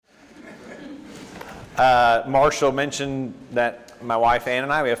Marshall mentioned that my wife Ann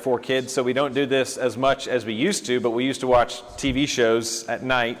and I, we have 4 kids, so we don't do this as much as we used to, but we used to watch TV shows at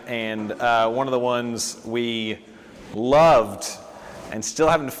night, and one of the ones we loved and still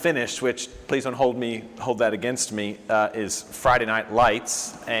haven't finished, which please don't hold that against me, is Friday Night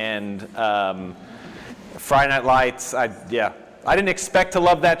Lights. And Friday Night Lights, I didn't expect to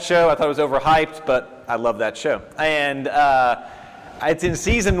love that show. I thought it was overhyped, but I love that show. And it's in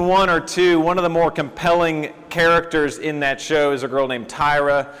season 1 or 2. One of the more compelling characters in that show is a girl named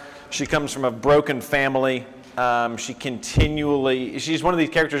Tyra. She comes from a broken family. She's one of these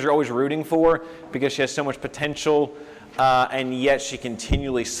characters you're always rooting for because she has so much potential, and yet she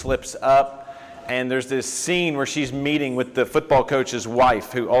continually slips up. And there's this scene where she's meeting with the football coach's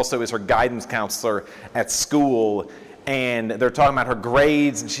wife, who also is her guidance counselor at school, and they're talking about her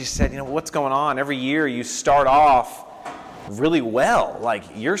grades, and she said, what's going on? Every year you start off really well, like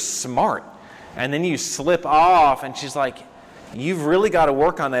you're smart, and then you slip off. And she's like, you've really got to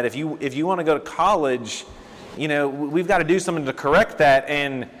work on that. If you want to go to college, we've got to do something to correct that.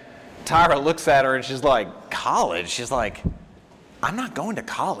 And Tyra looks at her and she's like, college? She's like, I'm not going to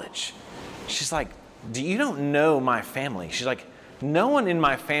college. She's like, you don't know my family. She's like, no one in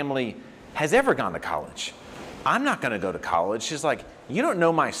my family has ever gone to college. I'm not going to go to college. She's like, you don't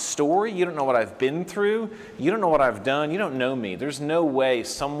know my story. You don't know what I've been through. You don't know what I've done. You don't know me. There's no way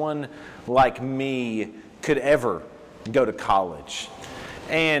someone like me could ever go to college.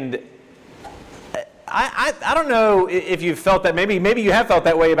 And I don't know if you've felt that. Maybe you have felt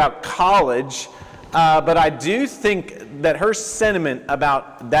that way about college. But I do think that her sentiment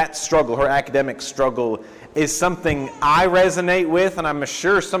about that struggle, her academic struggle, is something I resonate with, and I'm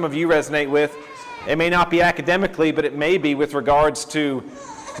sure some of you resonate with. It may not be academically, but it may be with regards to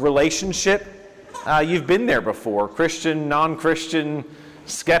relationship. You've been there before, Christian, non-Christian,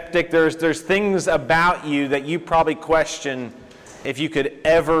 skeptic. There's things about you that you probably question if you could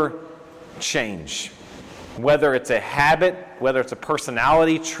ever change. Whether it's a habit, whether it's a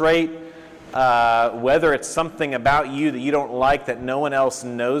personality trait, whether it's something about you that you don't like that no one else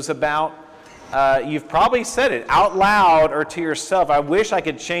knows about. You've probably said it out loud or to yourself, I wish I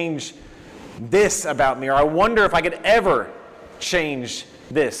could change this about me, or I wonder if I could ever change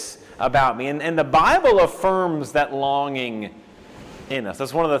this about me. And the Bible affirms that longing in us.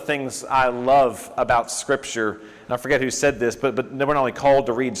 That's one of the things I love about Scripture. And I forget who said this, but we're not only called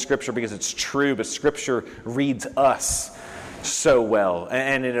to read Scripture because it's true, but Scripture reads us so well.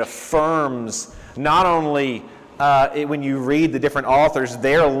 And it affirms not only when you read the different authors,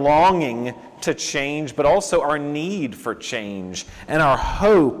 their longing to change, but also our need for change and our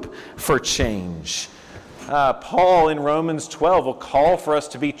hope for change. Paul in Romans 12 will call for us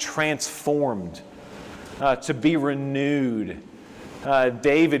to be transformed, to be renewed.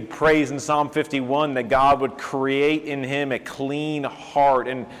 David prays in Psalm 51 that God would create in him a clean heart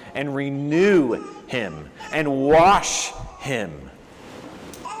and renew him and wash him.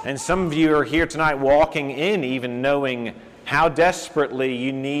 And some of you are here tonight walking in even knowing how desperately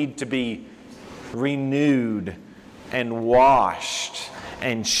you need to be renewed and washed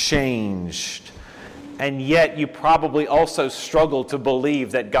and changed. And yet you probably also struggle to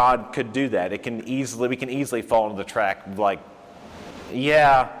believe that God could do that. We can easily fall into the track of like,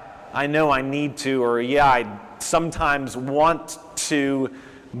 yeah, I know I need to, or yeah, I sometimes want to,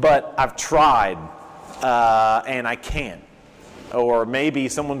 but I've tried and I can't. Or maybe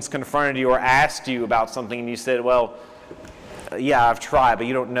someone's confronted you or asked you about something and you said, well, yeah, I've tried, but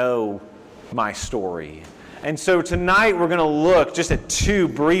you don't know my story. And so tonight we're going to look just at 2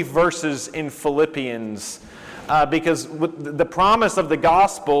 brief verses in Philippians because the promise of the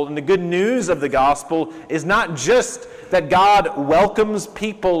gospel and the good news of the gospel is not just that God welcomes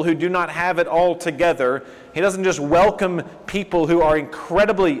people who do not have it all together. He doesn't just welcome people who are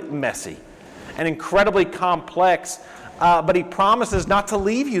incredibly messy and incredibly complex, but He promises not to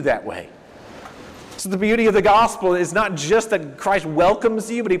leave you that way. So the beauty of the gospel is not just that Christ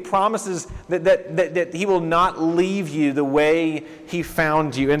welcomes you, but He promises that He will not leave you the way He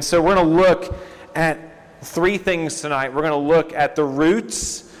found you. And so we're going to look at 3 things tonight. We're going to look at the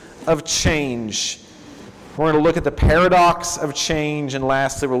roots of change. We're going to look at the paradox of change. And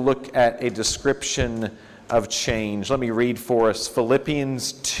lastly, we'll look at a description of change. Let me read for us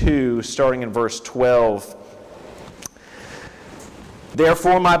Philippians 2, starting in verse 12.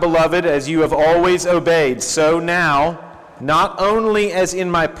 Therefore, my beloved, as you have always obeyed, so now, not only as in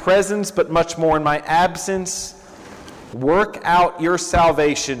my presence, but much more in my absence, work out your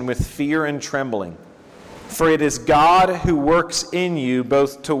salvation with fear and trembling. For it is God who works in you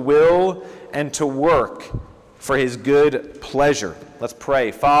both to will and to work for His good pleasure. Let's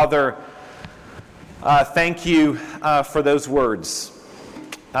pray. Father, Thank you for those words.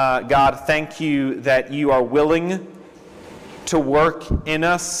 God, thank you that you are willing to work in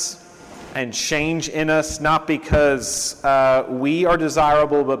us and change in us, not because we are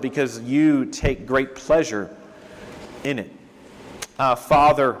desirable, but because you take great pleasure in it.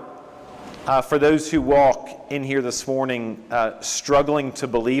 Father, for those who walk in here this morning struggling to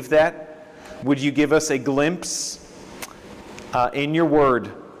believe that, would you give us a glimpse in your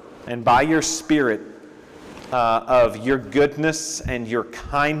word and by your Spirit of your goodness and your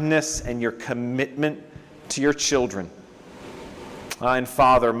kindness and your commitment to your children. And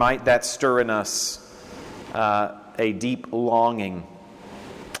Father, might that stir in us a deep longing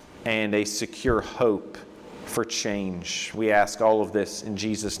and a secure hope for change. We ask all of this in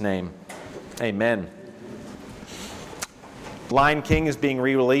Jesus' name. Amen. Lion King is being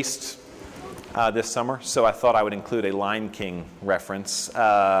re-released this summer, so I thought I would include a Lion King reference.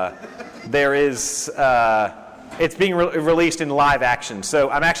 It's being released in live action, so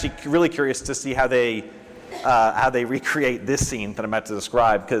I'm actually really curious to see how they recreate this scene that I'm about to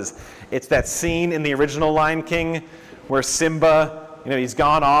describe, because it's that scene in the original Lion King where Simba, he's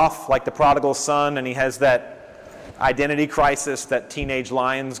gone off like the prodigal son, and he has that identity crisis that teenage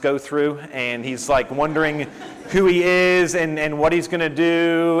lions go through, and he's like wondering who he is and what he's going to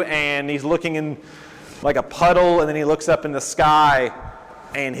do, and he's looking in like a puddle, and then he looks up in the sky,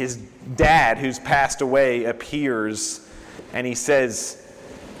 and his dad, who's passed away, appears, and he says,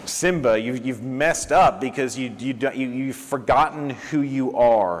 Simba, you've messed up because you've forgotten who you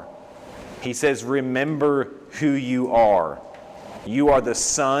are. He says, remember who you are. You are the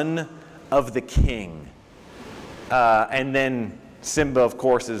son of the king. And then Simba, of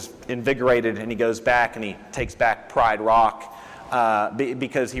course, is invigorated, and he goes back and he takes back Pride Rock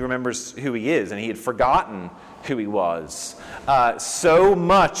because he remembers who he is, and he had forgotten who he was. So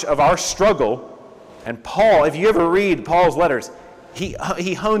much of our struggle, and Paul, if you ever read Paul's letters, he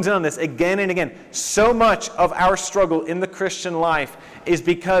hones in on this again and again. So much of our struggle in the Christian life is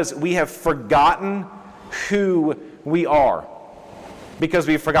because we have forgotten who we are, because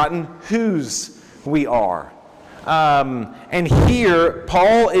we've forgotten whose we are. And here,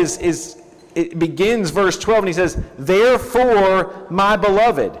 Paul it begins verse 12, and he says, therefore, my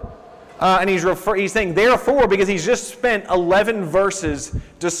beloved. And he's saying therefore because he's just spent 11 verses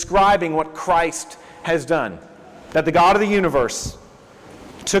describing what Christ has done. That the God of the universe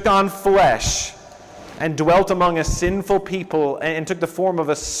took on flesh and dwelt among a sinful people and took the form of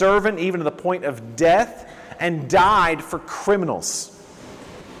a servant even to the point of death and died for criminals,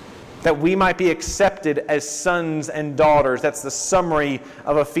 that we might be accepted as sons and daughters. That's the summary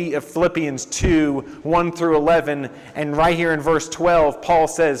of Philippians 2, 1 through 11. And right here in verse 12, Paul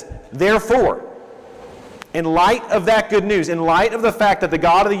says, therefore, in light of that good news, in light of the fact that the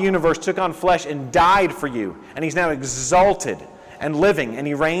God of the universe took on flesh and died for you, and he's now exalted and living, and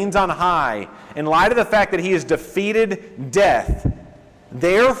he reigns on high, in light of the fact that he has defeated death,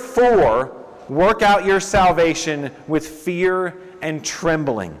 therefore, work out your salvation with fear and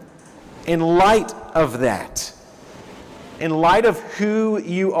trembling. In light of that, in light of who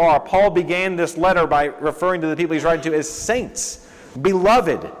you are, Paul began this letter by referring to the people he's writing to as saints,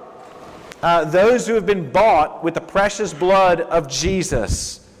 beloved, those who have been bought with the precious blood of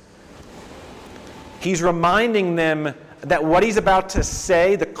Jesus. He's reminding them that what he's about to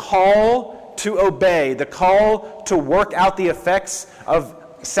say, the call to obey, the call to work out the effects of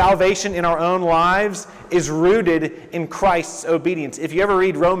salvation in our own lives, is rooted in Christ's obedience. If you ever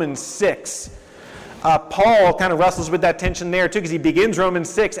read Romans 6, Paul kind of wrestles with that tension there too, because he begins Romans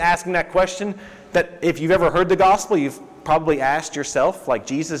 6 asking that question that if you've ever heard the gospel, you've probably asked yourself, like,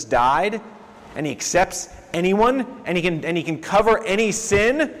 Jesus died and he accepts anyone and he can cover any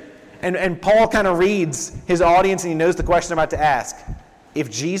sin. And Paul kind of reads his audience and he knows the question I'm about to ask. If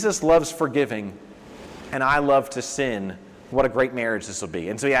Jesus loves forgiving and I love to sin, what a great marriage this will be.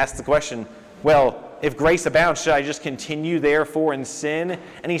 And so he asks the question, well, if grace abounds, should I just continue therefore in sin?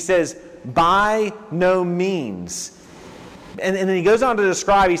 And he says, by no means. And then he goes on to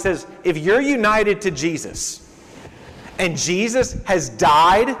describe, he says, if you're united to Jesus, and Jesus has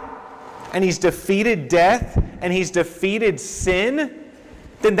died, and he's defeated death, and he's defeated sin,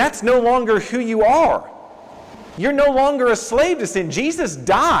 then that's no longer who you are. You're no longer a slave to sin. Jesus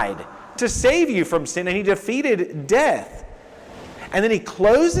died to save you from sin, and he defeated death. And then he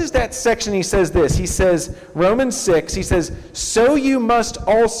closes that section, he says this, he says, Romans 6, he says, so you must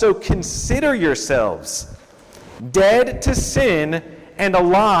also consider yourselves dead to sin and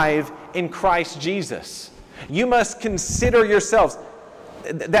alive in Christ Jesus. You must consider yourselves.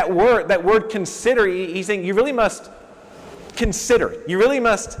 That word consider, he's saying you really must consider. You really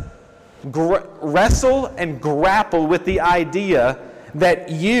must wrestle and grapple with the idea that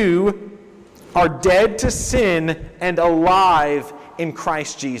you are dead to sin and alive in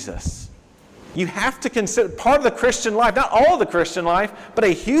Christ Jesus. You have to consider part of the Christian life, not all of the Christian life, but a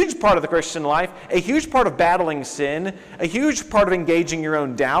huge part of the Christian life, a huge part of battling sin, a huge part of engaging your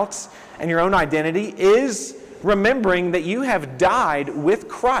own doubts and your own identity is remembering that you have died with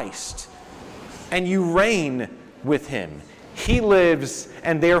Christ and you reign with Him. He lives,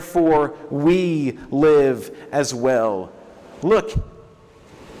 and therefore we live as well. Look,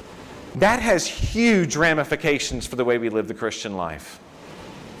 that has huge ramifications for the way we live the Christian life.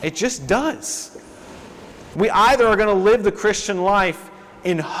 It just does. We either are going to live the Christian life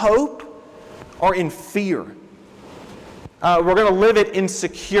in hope or in fear. We're going to live it in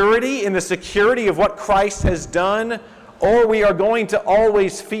security, in the security of what Christ has done, or we are going to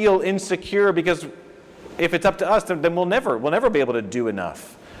always feel insecure because if it's up to us, then we'll never be able to do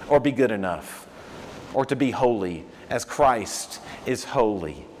enough or be good enough or to be holy as Christ is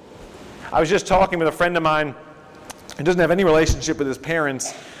holy. I was just talking with a friend of mine who doesn't have any relationship with his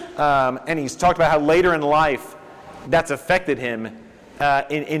parents, and he's talked about how later in life that's affected him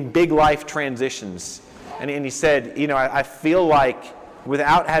in big life transitions. And he said, I feel like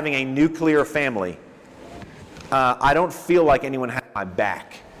without having a nuclear family, I don't feel like anyone has my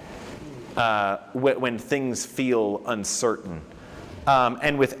back when things feel uncertain.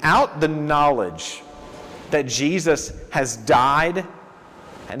 And without the knowledge that Jesus has died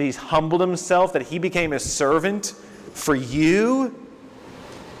and He's humbled Himself, that He became a servant for you,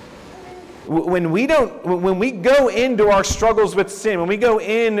 when we go into our struggles with sin, when we go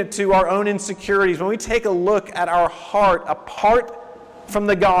into our own insecurities, when we take a look at our heart apart from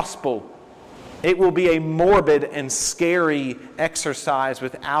the gospel, it will be a morbid and scary exercise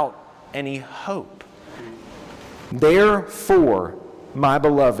without any hope. Therefore, my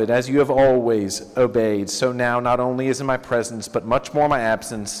beloved, as you have always obeyed, so now not only is in my presence, but much more in my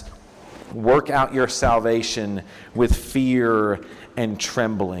absence, work out your salvation with fear and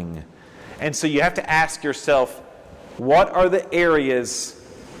trembling. And so you have to ask yourself, what are the areas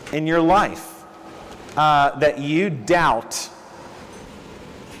in your life that you doubt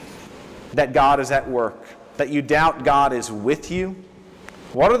that God is at work, that you doubt God is with you?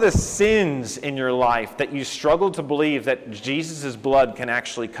 What are the sins in your life that you struggle to believe that Jesus' blood can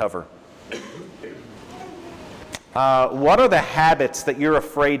actually cover? What are the habits that you're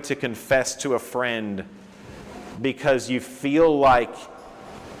afraid to confess to a friend because you feel like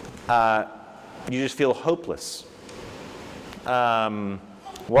you just feel hopeless?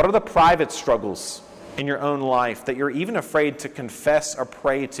 What are the private struggles in your own life that you're even afraid to confess or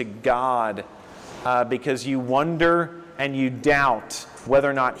pray to God because you wonder and you doubt whether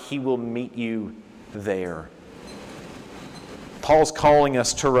or not He will meet you there? Paul's calling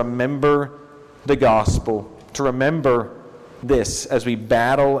us to remember the gospel, to remember this as we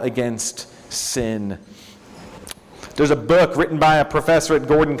battle against sin. There's a book written by a professor at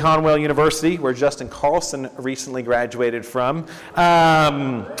Gordon Conwell University, where Justin Carlson recently graduated from.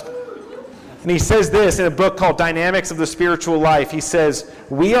 And he says this in a book called Dynamics of the Spiritual Life. He says,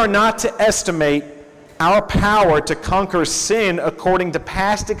 "We are not to estimate our power to conquer sin according to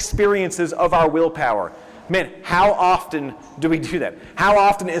past experiences of our willpower." Man, how often do we do that? How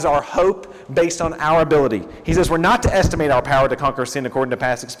often is our hope based on our ability? He says we're not to estimate our power to conquer sin according to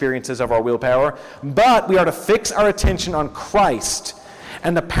past experiences of our willpower, but we are to fix our attention on Christ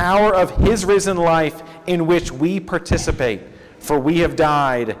and the power of His risen life in which we participate. For we have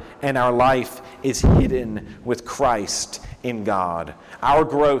died, and our life is hidden with Christ in God. Our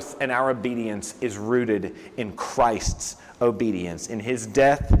growth and our obedience is rooted in Christ's obedience, in His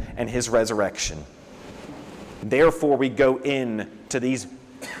death and His resurrection. Therefore, we go into these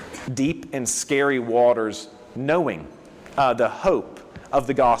deep and scary waters knowing the hope of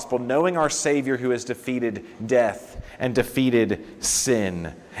the gospel, knowing our Savior who has defeated death and defeated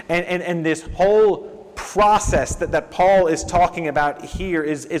sin. And this whole process that Paul is talking about here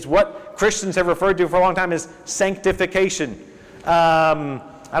is what Christians have referred to for a long time as sanctification. I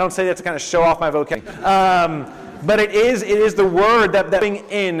don't say that to kind of show off my vocabulary. But it is the word that bring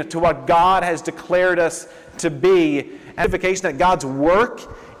in to what God has declared us to be, sanctification, that God's work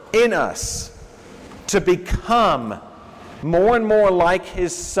in us to become more and more like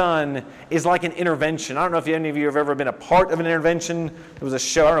His Son is like an intervention. I don't know if any of you have ever been a part of an intervention. There was a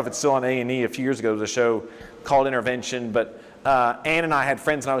show, I don't know if it's still on A&E, a few years ago, there was a show called Intervention, but Ann and I had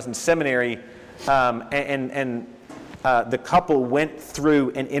friends when I was in seminary, and the couple went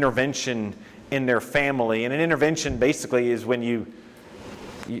through an intervention in their family. And an intervention basically is when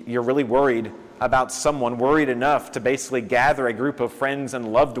you're really worried about someone, worried enough to basically gather a group of friends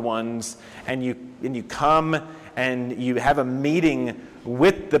and loved ones, and you come and you have a meeting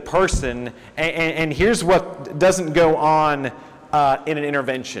with the person, and here's what doesn't go on in an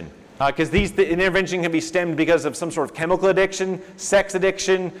intervention. Because the intervention can be stemmed because of some sort of chemical addiction, sex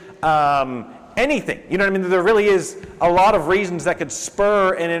addiction, anything. You know what I mean? There really is a lot of reasons that could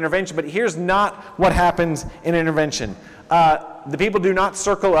spur an intervention, but here's not what happens in an intervention. The people do not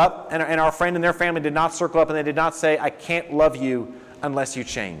circle up, and our friend and their family did not circle up, and they did not say, I can't love you unless you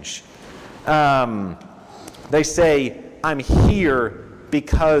change. They say, I'm here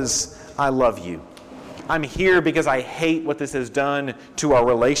because I love you. I'm here because I hate what this has done to our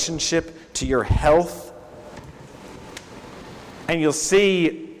relationship, to your health. And you'll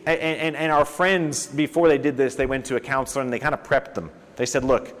see, and our friends, before they did this, they went to a counselor and they kind of prepped them. They said,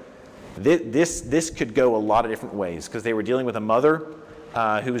 look, this could go a lot of different ways, because they were dealing with a mother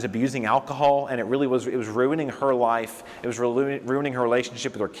who was abusing alcohol, and it was ruining her life. It was ruining her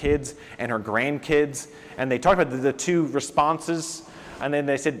relationship with her kids and her grandkids. And they talked about the two responses, and then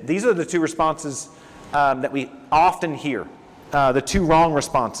they said these are the two responses that we often hear, the two wrong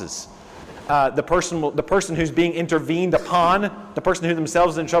responses. The person who's being intervened upon, the person who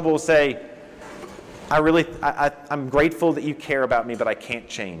themselves is in trouble, will say, I'm grateful that you care about me, but I can't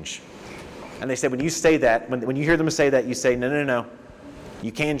change. And they said when you say that, when you hear them say that, you say, no,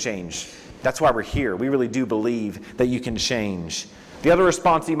 you can change. That's why we're here. We really do believe that you can change. The other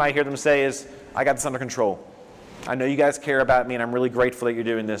response you might hear them say is, I got this under control. I know you guys care about me, and I'm really grateful that you're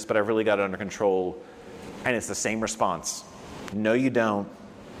doing this, but I've really got it under control. And it's the same response. No, you don't.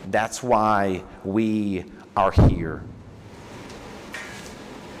 That's why we are here.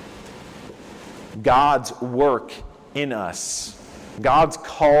 God's work in us, God's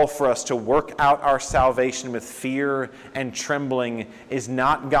call for us to work out our salvation with fear and trembling, is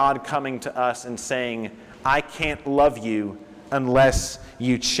not God coming to us and saying, I can't love you unless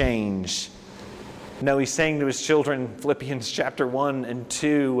you change. No, he's saying to his children, Philippians chapter 1 and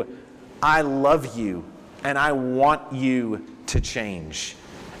 2, I love you and I want you to change.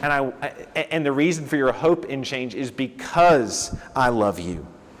 And the reason for your hope in change is because I love you.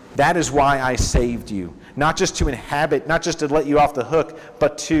 That is why I saved you. Not just to inhabit, not just to let you off the hook,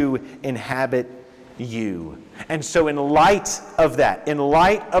 but to inhabit you. And so in light of that, in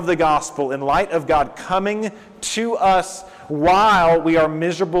light of the gospel, in light of God coming to us while we are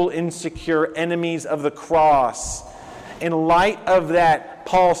miserable, insecure enemies of the cross, in light of that,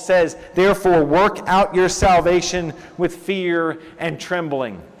 Paul says, therefore work out your salvation with fear and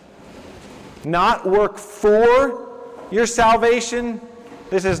trembling. Not work for your salvation.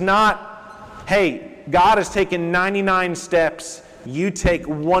 This is not, hey, God has taken 99 steps, you take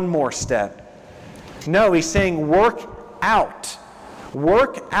one more step. No, he's saying work out.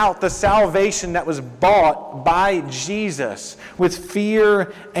 Work out the salvation that was bought by Jesus with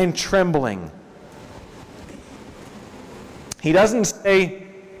fear and trembling. He doesn't say,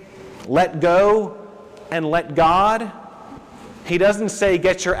 let go and let God. He doesn't say,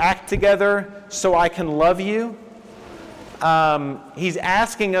 get your act together so I can love you. He's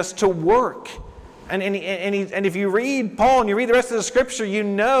asking us to work. And if you read Paul and you read the rest of the Scripture, you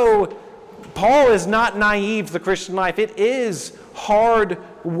know Paul is not naive to the Christian life. It is hard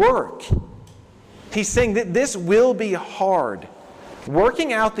work. He's saying that this will be hard.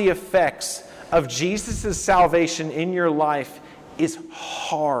 Working out the effects of Jesus' salvation in your life is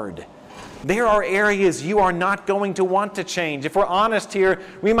hard. There are areas you are not going to want to change. If we're honest here,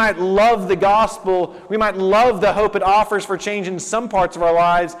 we might love the gospel, we might love the hope it offers for change in some parts of our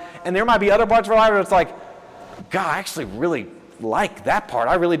lives, and there might be other parts of our lives where it's like, God, I actually really like that part.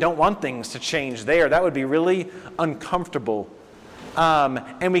 I really don't want things to change there. That would be really uncomfortable.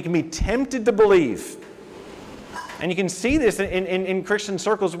 And we can be tempted to believe. And you can see this in Christian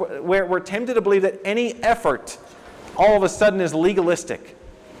circles where we're tempted to believe that any effort all of a sudden is legalistic.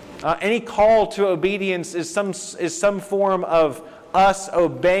 Any call to obedience is some form of us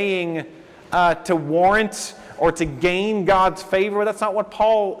obeying to warrant or to gain God's favor. That's not what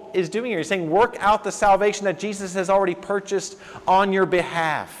Paul is doing here. He's saying work out the salvation that Jesus has already purchased on your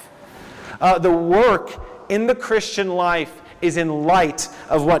behalf. The work in the Christian life is in light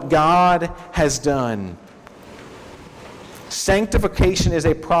of what God has done. Sanctification is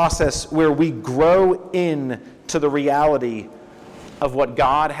a process where we grow in to the reality of what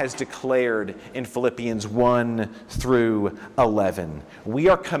God has declared in Philippians 1 through 11. We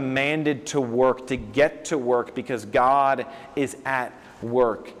are commanded to work, to get to work, because God is at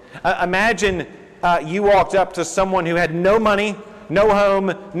work. Imagine you walked up to someone who had no money, no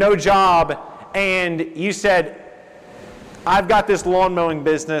home, no job, and you said, I've got this lawn mowing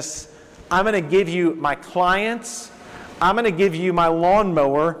business. I'm going to give you my clients, I'm going to give you my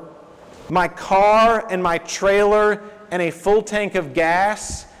lawnmower, my car and my trailer, and a full tank of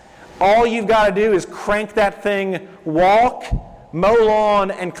gas. All you've got to do is crank that thing, walk, mow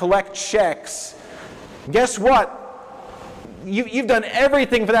lawn, and collect checks. Guess what? You've done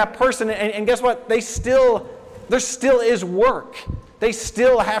everything for that person, and guess what? There still is work. They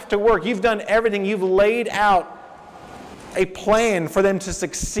still have to work. You've done everything. You've laid out a plan for them to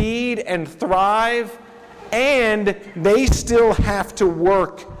succeed and thrive, and they still have to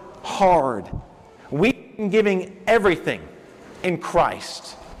work hard. We've been giving everything in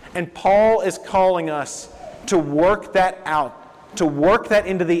Christ, and Paul is calling us to work that out, to work that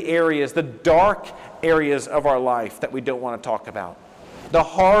into the areas, the dark areas of our life that we don't want to talk about. The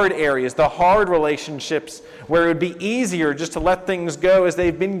hard areas, the hard relationships where it would be easier just to let things go as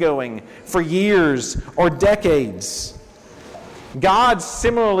they've been going for years or decades. God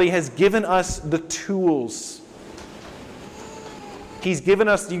similarly has given us the tools. He's given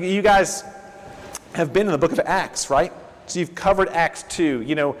us, you guys have been in the book of Acts, right? So you've covered Acts 2,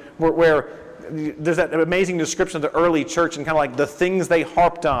 where there's that amazing description of the early church and kind of like the things they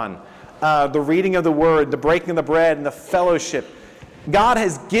harped on. The reading of the word, the breaking of the bread, and the fellowship. God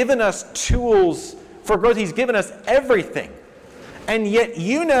has given us tools for growth. He's given us everything. And yet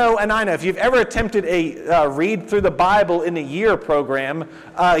and I know, if you've ever attempted a read through the Bible in a year program,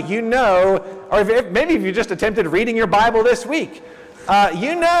 or maybe if you just attempted reading your Bible this week, that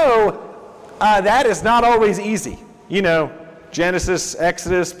is not always easy. Genesis,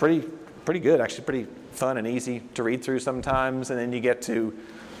 Exodus, pretty good, actually pretty fun and easy to read through sometimes. And then you get to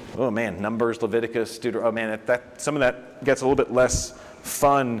Numbers, Leviticus, Deuteronomy. Some of that gets a little bit less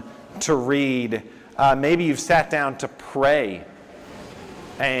fun to read. Maybe you've sat down to pray,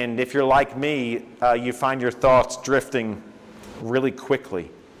 and if you're like me, you find your thoughts drifting really quickly.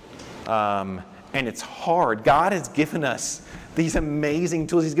 And it's hard. God has given us these amazing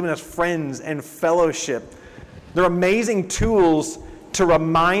tools. He's given us friends and fellowship. They're amazing tools to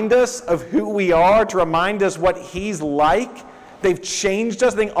remind us of who we are, to remind us what He's like. They've changed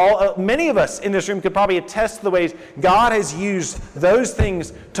us. I think many of us in this room could probably attest to the ways God has used those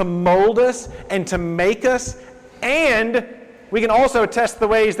things to mold us and to make us. And we can also attest to the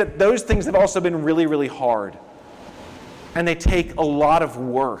ways that those things have also been really, really hard. And they take a lot of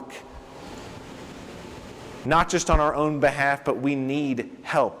work. Not just on our own behalf, but we need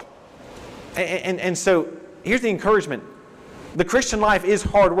help. And so here's the encouragement. The Christian life is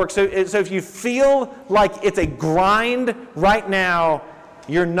hard work. So if you feel like it's a grind right now,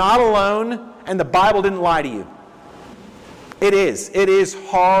 you're not alone, and the Bible didn't lie to you. It is. It is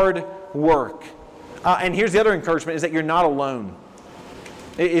hard work. And here's the other encouragement, is that you're not alone.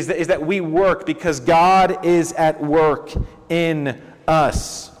 Is that we work because God is at work in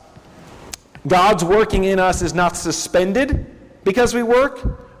us. God's working in us is not suspended because we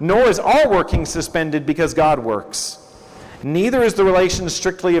work, nor is our working suspended because God works. Neither is the relation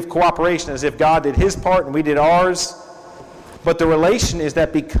strictly of cooperation, as if God did His part and we did ours. But the relation is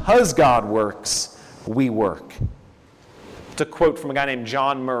that because God works, we work. It's a quote from a guy named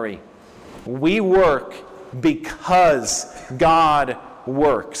John Murray. We work because God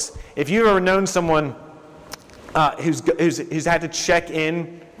works. If you've ever known someone who's had to check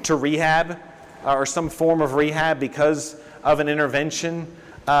in to rehab or some form of rehab because of an intervention,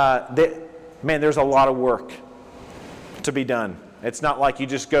 there's a lot of work to be done. It's not like you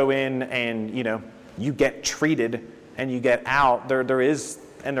just go in and you get treated and you get out. There is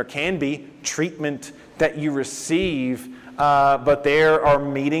and there can be treatment that you receive, but there are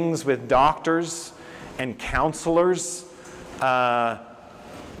meetings with doctors and counselors. You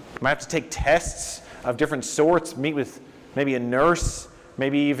might have to take tests of different sorts, meet with maybe a nurse,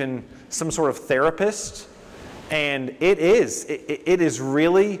 maybe even some sort of therapist. And it is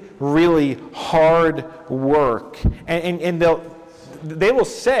really, really hard work. And they will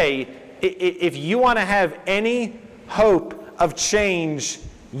say, if you want to have any hope of change,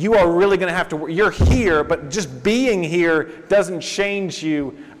 you are really going to have to work. You're here, but just being here doesn't change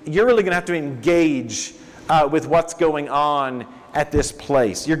you. You're really going to have to engage with what's going on at this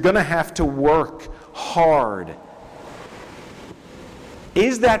place. You're going to have to work hard.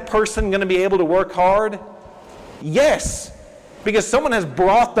 Is that person going to be able to work hard? Yes, because someone has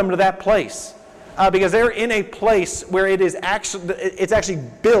brought them to that place. Because they're in a place where it's actually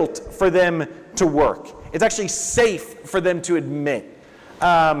built for them to work. It's actually safe for them to admit.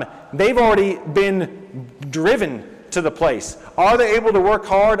 They've already been driven to the place. Are they able to work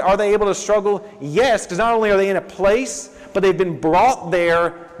hard? Are they able to struggle? Yes, because not only are they in a place, but they've been brought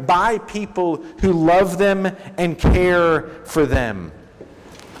there by people who love them and care for them.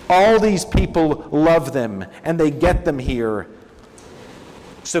 all these people love them, and they get them here.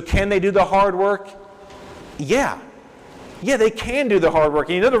 So can they do the hard work? Yeah. Yeah, they can do the hard work.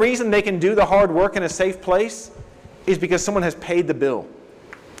 And you know the reason they can do the hard work in a safe place is because someone has paid the bill.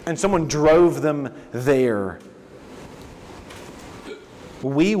 And someone drove them there.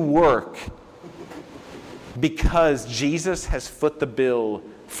 We work because Jesus has foot the bill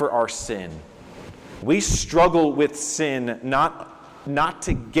for our sin. We struggle with sin not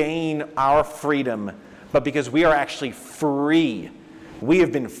to gain our freedom, but because we are actually free. We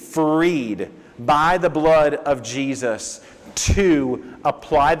have been freed by the blood of Jesus to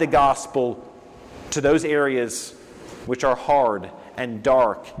apply the gospel to those areas which are hard and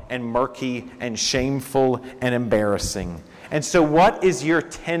dark and murky and shameful and embarrassing. And so what is your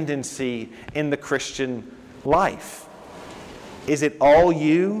tendency in the Christian life? Is it all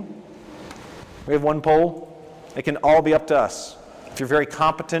you? We have one poll. It can all be up to us. If you're very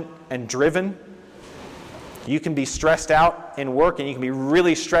competent and driven, you can be stressed out in work, and you can be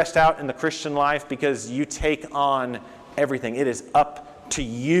really stressed out in the Christian life because you take on everything. It is up to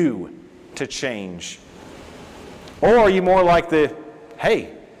you to change. Or are you more like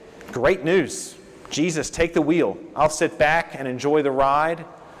hey, great news. Jesus, take the wheel. I'll sit back and enjoy the ride.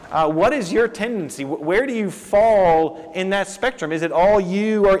 What is your tendency? Where do you fall in that spectrum? Is it all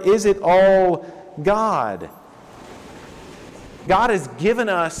you, or is it all God? God has given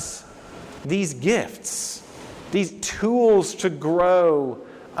us these gifts, these tools to grow.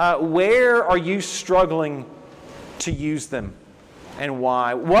 Where are you struggling to use them, and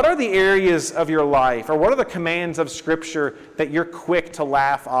why? What are the areas of your life, or what are the commands of Scripture that you're quick to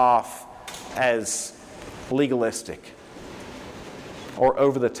laugh off as legalistic or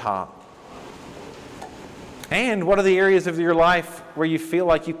over the top? And what are the areas of your life where you feel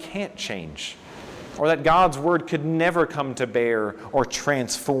like you can't change, or that God's Word could never come to bear or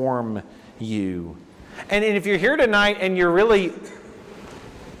transform you? And if you're here tonight and you're really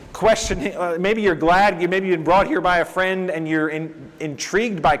questioning, maybe you're glad, maybe you've been brought here by a friend and you're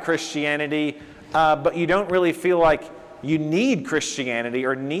intrigued by Christianity, but you don't really feel like you need Christianity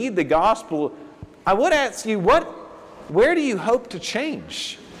or need the gospel, I would ask you, where do you hope to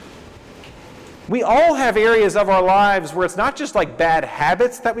change? We all have areas of our lives where it's not just like bad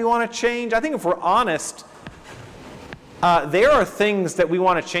habits that we want to change. I think if we're honest, there are things that we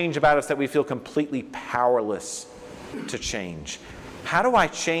want to change about us that we feel completely powerless to change. How do I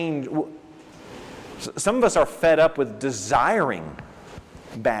change? Some of us are fed up with desiring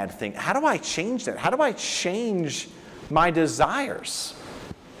bad things. How do I change that? How do I change my desires?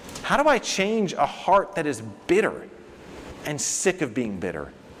 How do I change a heart that is bitter and sick of being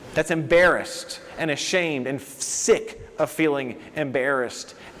bitter? That's embarrassed and ashamed and sick of feeling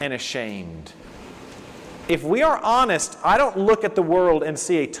embarrassed and ashamed. If we are honest, I don't look at the world and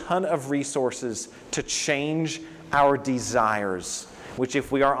see a ton of resources to change our desires, which,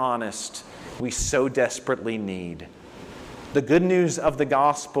 if we are honest, we so desperately need. The good news of the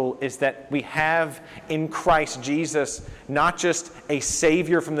gospel is that we have in Christ Jesus not just a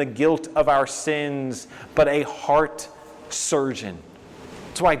Savior from the guilt of our sins, but a heart surgeon.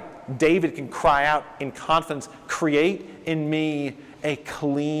 That's why David can cry out in confidence, "Create in me a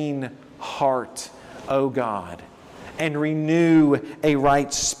clean heart, O God, and renew a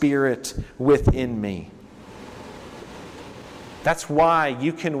right spirit within me." That's why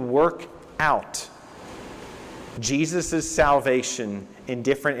you can work out Jesus' salvation in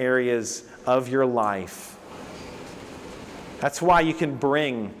different areas of your life. That's why you can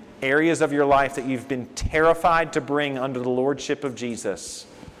bring areas of your life that you've been terrified to bring under the lordship of Jesus.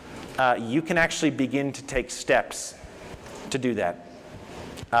 You can actually begin to take steps to do that.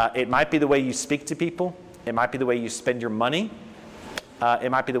 It might be the way you speak to people. It might be the way you spend your money.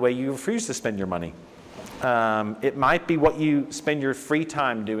 It might be the way you refuse to spend your money. It might be what you spend your free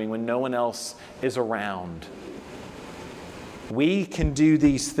time doing when no one else is around. We can do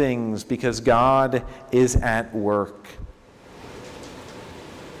these things because God is at work.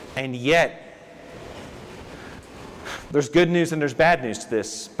 And yet, there's good news and there's bad news to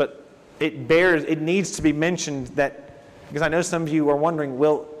this, but it needs to be mentioned that, because I know some of you are wondering,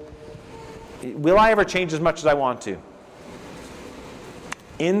 will I ever change as much as I want to?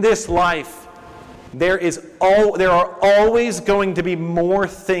 In this life, there are always going to be more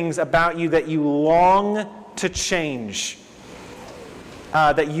things about you that you long to change,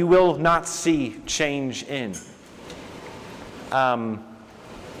 that you will not see change in.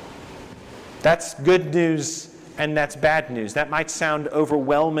 That's good news and that's bad news. That might sound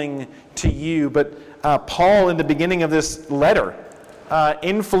overwhelming to you, but Paul, in the beginning of this letter,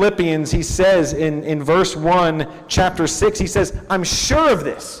 in Philippians, he says in verse 1, chapter 6, he says, I'm sure of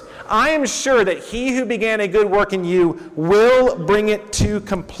this. I am sure that he who began a good work in you will bring it to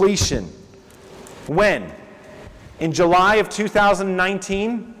completion. When? In July of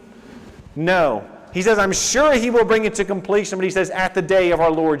 2019? No. He says, I'm sure he will bring it to completion, but he says, at the day of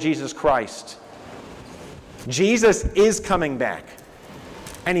our Lord Jesus Christ. Jesus is coming back,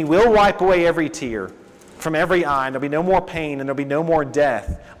 and he will wipe away every tear from every eye, and there'll be no more pain, and there'll be no more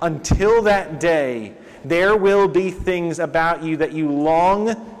death. Until that day, there will be things about you that you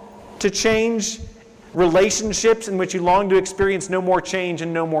long to change, relationships in which you long to experience no more change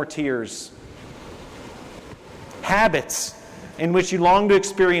and no more tears. Habits in which you long to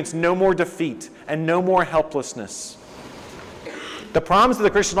experience no more defeat and no more helplessness. The promise of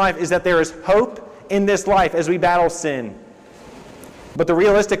the Christian life is that there is hope in this life as we battle sin. But the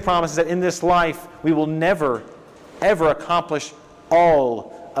realistic promise is that in this life we will never, ever accomplish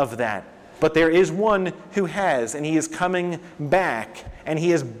all of that. But there is one who has, and he is coming back, and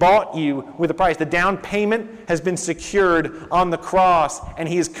he has bought you with a price. The down payment has been secured on the cross, and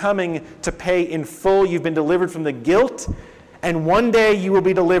he is coming to pay in full. You've been delivered from the guilt, and one day you will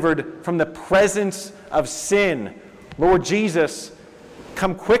be delivered from the presence of sin. Lord Jesus,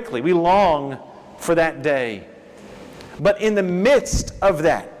 come quickly. We long for that day. But in the midst of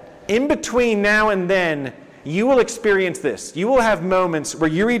that, in between now and then, you will experience this. You will have moments where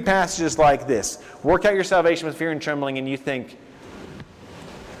you read passages like this. Work out your salvation with fear and trembling, and you think,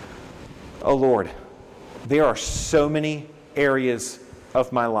 oh Lord, there are so many areas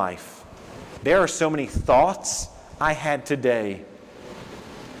of my life. There are so many thoughts I had today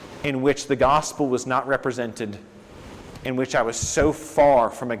in which the gospel was not represented, in which I was so far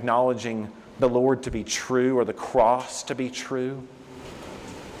from acknowledging the Lord to be true or the cross to be true.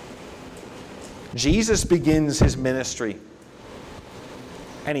 Jesus begins his ministry,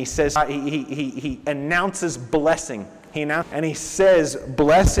 and he says, he announces blessing. And he says,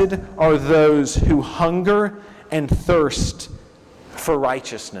 blessed are those who hunger and thirst for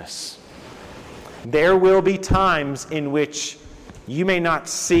righteousness. There will be times in which you may not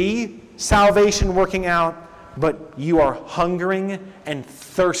see salvation working out, but you are hungering and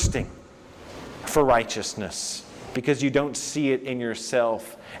thirsting for righteousness because you don't see it in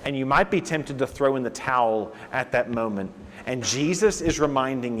yourself. And you might be tempted to throw in the towel at that moment. And Jesus is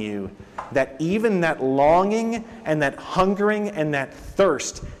reminding you that even that longing and that hungering and that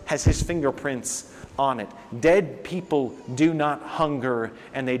thirst has his fingerprints on it. Dead people do not hunger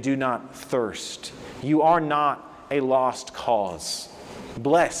and they do not thirst. You are not a lost cause.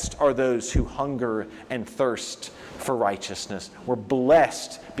 Blessed are those who hunger and thirst for righteousness. We're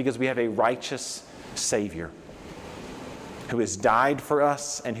blessed because we have a righteous Savior who has died for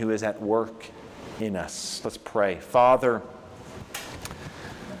us and who is at work in us. Let's pray. Father,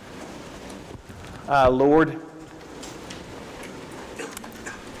 Lord,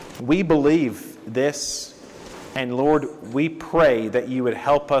 we believe this, and Lord, we pray that you would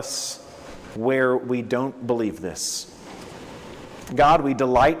help us where we don't believe this. God, we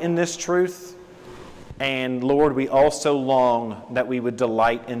delight in this truth, and Lord, we also long that we would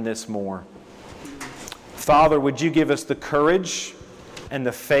delight in this more. Father, would you give us the courage and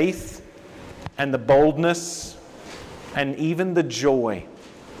the faith and the boldness and even the joy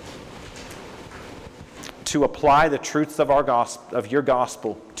to apply the truths of our gospel, of your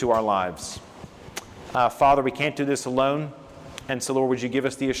gospel, to our lives. Father, we can't do this alone, and so Lord, would you give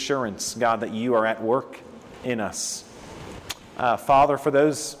us the assurance, God, that you are at work in us. Father, for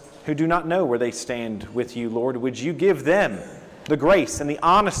those who do not know where they stand with you, Lord, would you give them the grace and the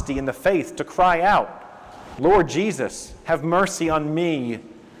honesty and the faith to cry out, Lord Jesus, have mercy on me,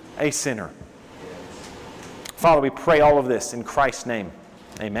 a sinner. Father, we pray all of this in Christ's name.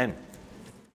 Amen.